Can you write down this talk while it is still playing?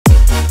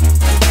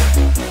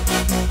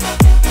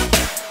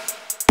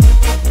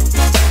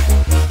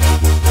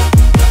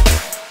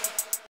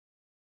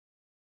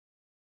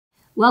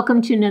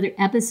Welcome to another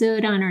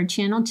episode on our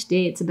channel.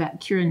 Today it's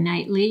about Keira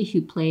Knightly,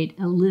 who played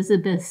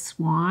Elizabeth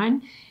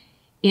Swan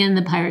in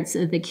the Pirates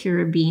of the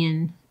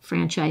Caribbean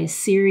franchise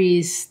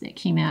series that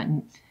came out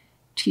in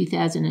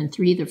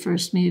 2003, the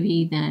first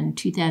movie, then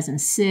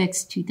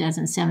 2006,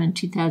 2007,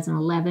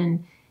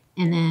 2011,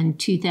 and then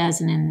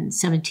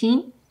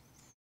 2017.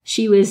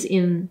 She was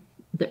in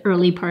the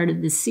early part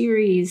of the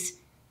series,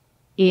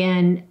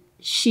 and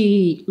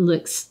she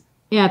looks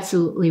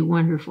absolutely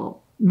wonderful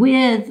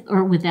with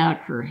or without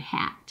her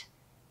hat.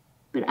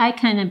 But I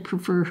kind of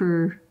prefer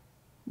her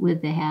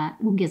with the hat.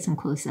 We'll get some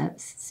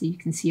close-ups so you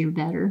can see her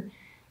better.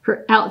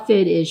 Her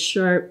outfit is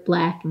sharp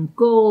black and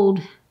gold,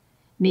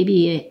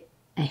 maybe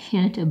a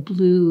hint of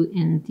blue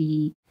in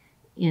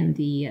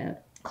the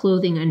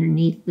clothing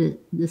underneath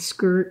the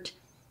skirt,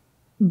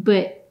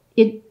 but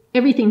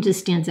everything just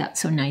stands out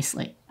so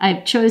nicely.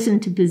 I've chosen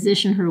to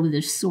position her with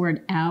her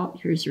sword out.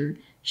 Here's her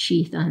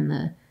sheath on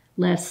the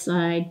left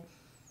side.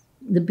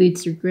 The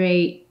boots are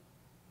great.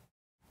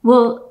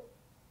 We'll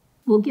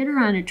get her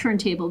on a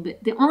turntable,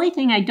 but the only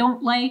thing I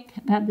don't like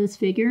about this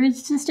figure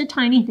is just a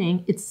tiny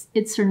thing.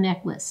 It's her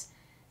necklace.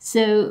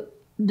 So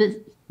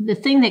the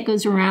thing that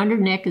goes around her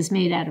neck is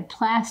made out of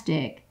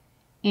plastic,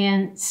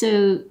 and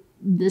so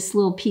this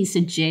little piece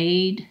of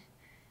jade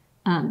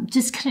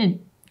just kind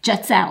of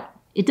juts out.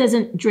 It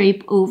doesn't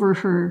drape over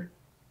her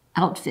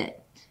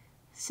outfit.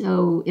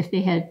 So if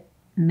they had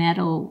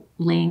metal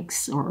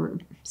links or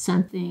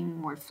something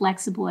more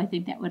flexible, I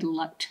think that would have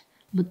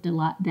looked a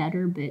lot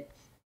better, but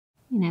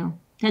you know,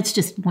 that's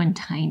just one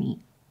tiny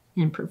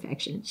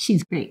imperfection.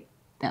 She's great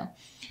though.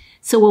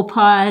 So we'll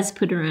pause,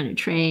 put her on a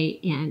tray,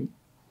 and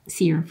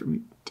see her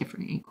from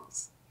different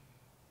angles.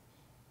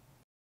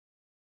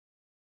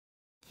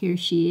 Here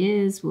she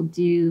is. We'll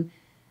do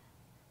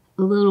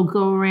a little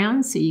go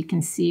around so you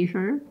can see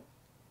her.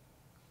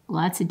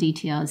 Lots of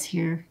details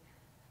here.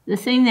 The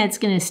thing that's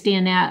going to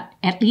stand out,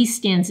 at least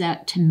stands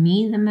out to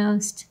me the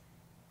most,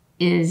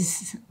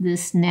 is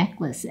this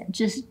necklace that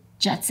just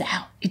juts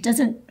out. It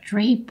doesn't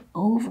drape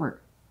over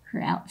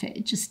her outfit.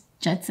 It just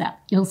juts out.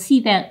 You'll see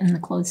that in the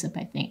close-up,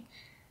 I think,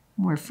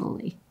 more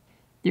fully.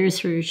 There's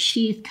her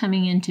sheath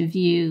coming into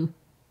view.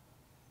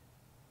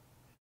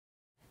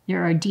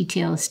 There are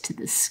details to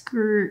the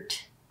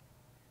skirt.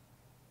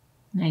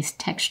 Nice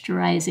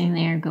texturizing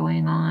there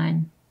going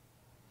on.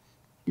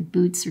 The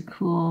boots are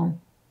cool.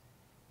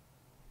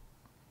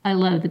 I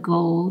love the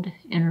gold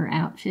in her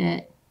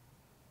outfit.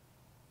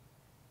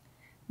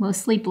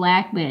 Mostly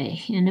black, but a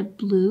hint of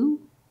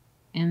blue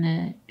in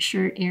the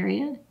shirt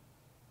area.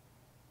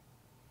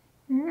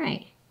 All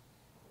right.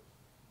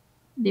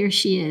 There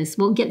she is.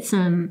 We'll get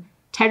some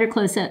tighter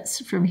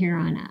close-ups from here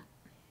on out.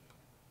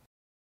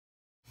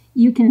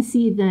 You can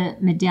see the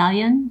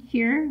medallion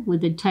here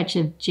with a touch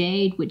of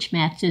jade, which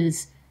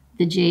matches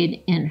the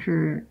jade in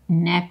her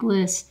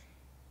necklace.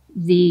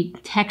 The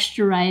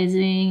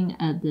texturizing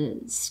of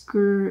the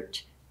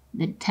skirt,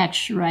 the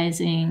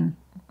texturizing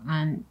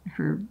on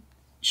her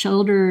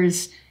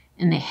shoulders,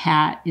 and the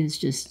hat is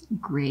just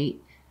great.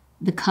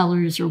 The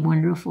colors are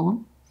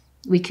wonderful.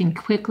 We can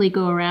quickly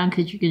go around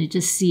because you're going to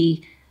just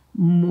see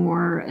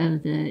more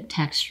of the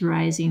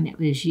texturizing that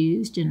was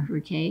used in her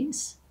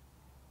case.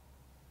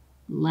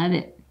 Love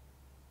it.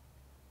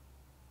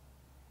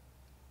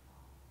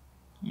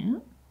 Yeah.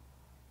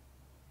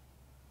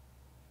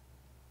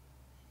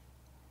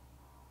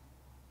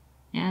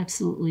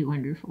 Absolutely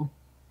wonderful.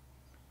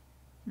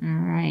 All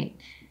right.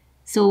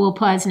 So we'll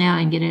pause now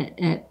and get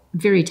a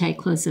very tight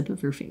close-up of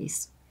her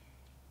face.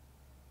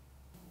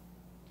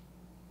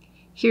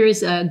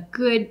 Here's a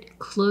good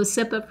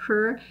close-up of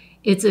her.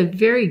 It's a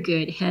very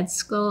good head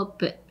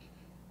sculpt,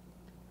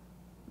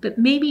 but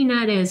maybe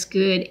not as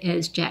good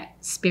as Jack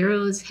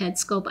Sparrow's head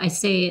sculpt. I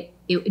say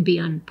it would be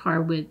on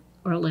par with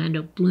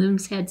Orlando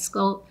Bloom's head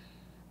sculpt,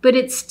 but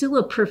it's still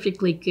a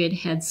perfectly good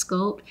head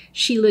sculpt.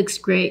 She looks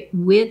great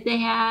with the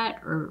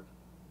hat or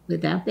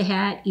without the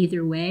hat,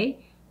 either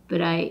way,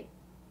 but I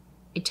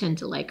tend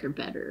to like her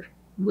better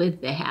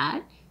with the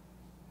hat.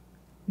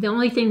 The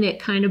only thing that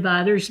kind of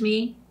bothers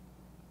me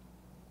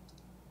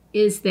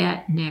is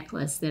that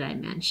necklace that I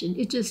mentioned.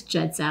 It just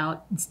juts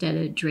out instead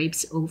of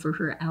drapes over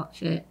her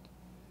outfit.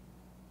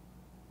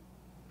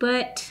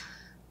 But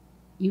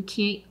you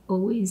can't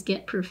always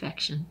get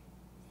perfection.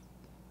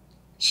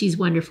 She's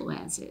wonderful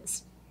as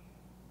is.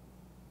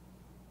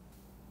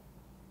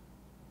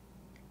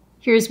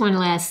 Here's one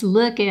last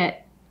look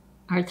at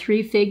our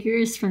three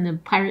figures from the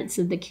Pirates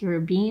of the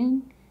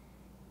Caribbean.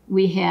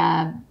 We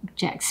have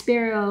Jack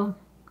Sparrow,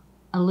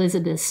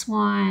 Elizabeth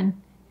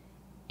Swan,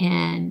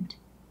 and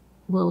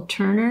Will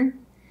Turner.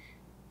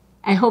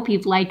 I hope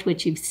you've liked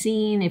what you've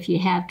seen. If you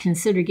have,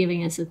 consider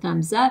giving us a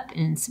thumbs up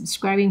and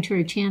subscribing to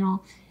our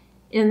channel.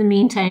 In the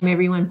meantime,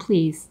 everyone,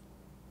 please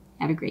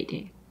have a great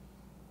day.